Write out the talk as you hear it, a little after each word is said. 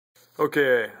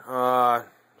Okay,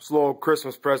 it's a little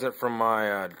Christmas present from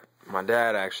my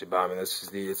dad. Actually bought me. It's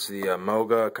the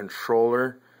MOGA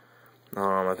controller.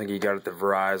 I think he got it at the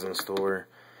Verizon store.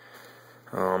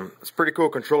 It's a pretty cool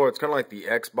controller. It's kind of like the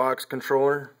Xbox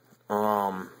controller.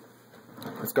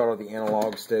 It's got all the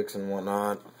analog sticks and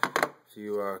whatnot. If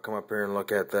you come up here and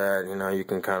look at that, you know, you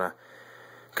can kind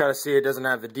of see it doesn't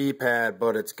have the D-pad,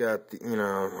 but it's got the,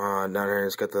 down here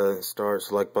it's got the start,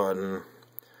 select button,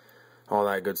 all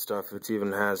that good stuff. It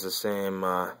even has the same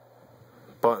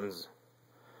buttons,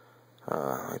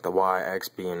 like the Y, X,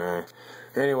 B, and A.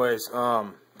 Anyways,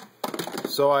 so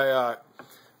I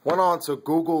went on to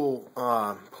Google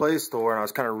Play Store and I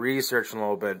was kind of researching a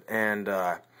little bit, and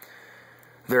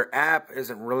their app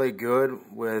isn't really good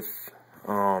with,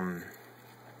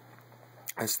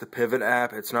 it's the Pivot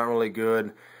app. It's not really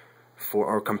good for,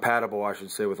 or compatible, I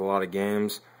should say, with a lot of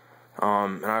games.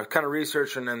 And I was kind of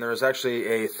researching, and there's actually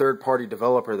a third-party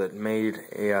developer that made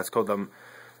a, it's called the,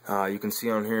 you can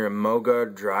see on here,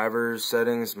 MOGA Driver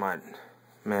settings. Man,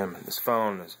 this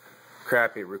phone is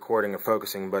crappy at recording and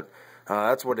focusing, but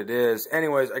that's what it is.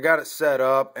 Anyways, I got it set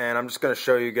up, and I'm just going to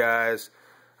show you guys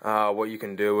what you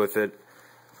can do with it.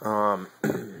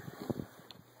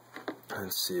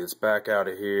 Let's see, it's back out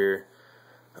of here.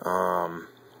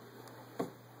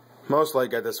 Most likely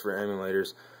got this for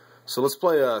emulators. So let's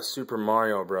play Super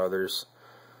Mario Brothers,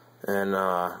 and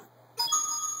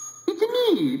it's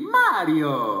me,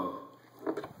 Mario.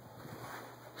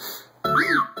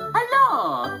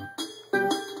 Hello.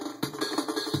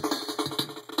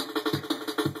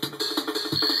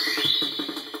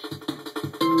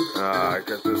 I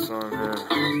got this on here.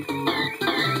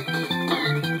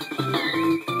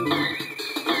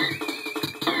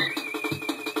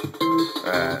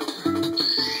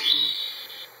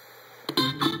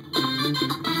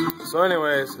 So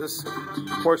anyways, this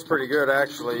works pretty good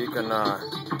actually. You can run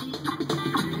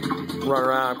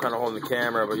around, I'm kind of holding the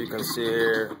camera, but you can see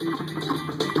here.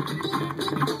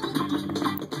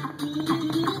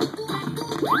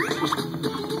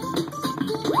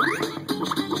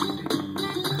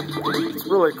 It's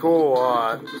really cool.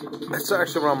 It's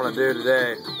actually what I'm going to do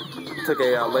today. Took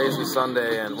a lazy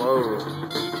Sunday and whoa.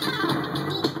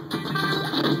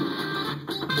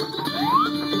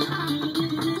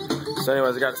 So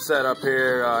anyways, I got it set up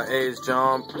here, A's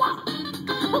jump.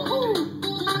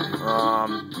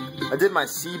 I did my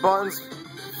C buttons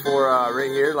for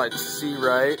right here, like C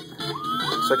right, so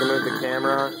I can move the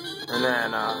camera, and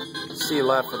then C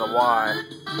left for the Y.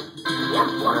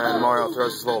 And then Mario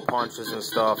throws his little punches and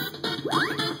stuff.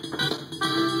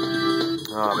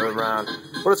 Move around.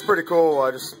 But it's pretty cool.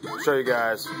 I just show you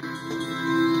guys.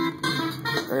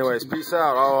 Anyways, peace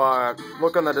out. I'll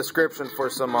look in the description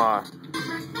for some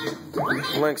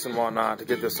links and whatnot to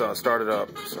get this started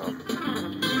up. So.